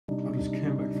Just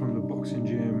came back from the boxing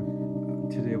gym.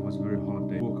 Today was a very hard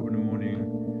day. Woke up in the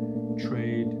morning,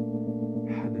 trained,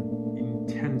 had an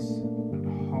intense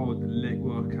and hard leg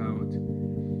workout.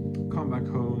 Come back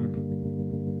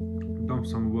home, done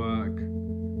some work,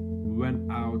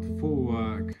 went out for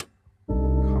work,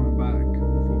 come back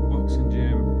for boxing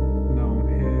gym. Now I'm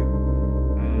here,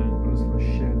 and I just want to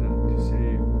share that to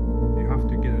say you have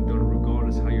to get it done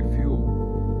regardless how you feel.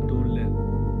 Don't let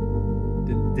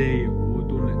the day or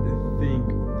don't let the thing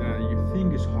that you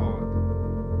think is hard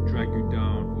drag you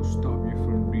down or stop you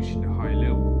from reaching a high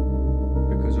level.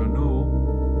 Because I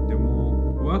know the more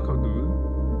work I do,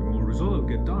 the more result I'll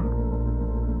get done.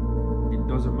 It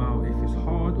doesn't matter if it's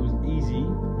hard or it's easy,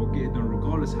 or get it done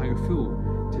regardless how you feel.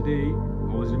 Today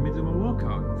I was in the middle of my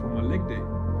workout for my leg day,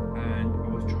 and I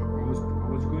was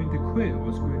going to quit. I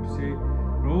was going to say,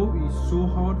 bro, it's so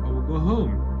hard, I will go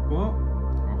home. But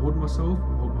I hold myself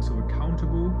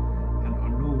accountable, and I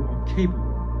know I'm capable.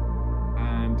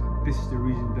 And this is the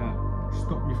reason that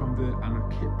stopped me from there, and I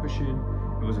kept pushing.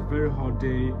 It was a very hard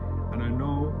day, and I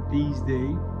know these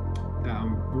days that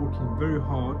I'm working very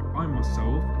hard on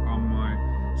myself, on my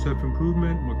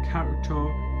self-improvement, my character,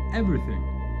 everything.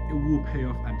 It will pay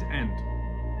off at the end.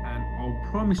 And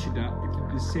I'll promise you that if you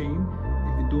do the same,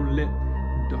 if you don't let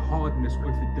the hardness,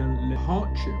 or if you don't let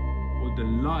hardship or the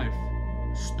life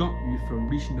stop you from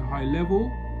reaching the high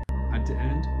level, at the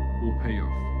end will pay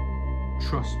off.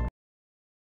 Trust me.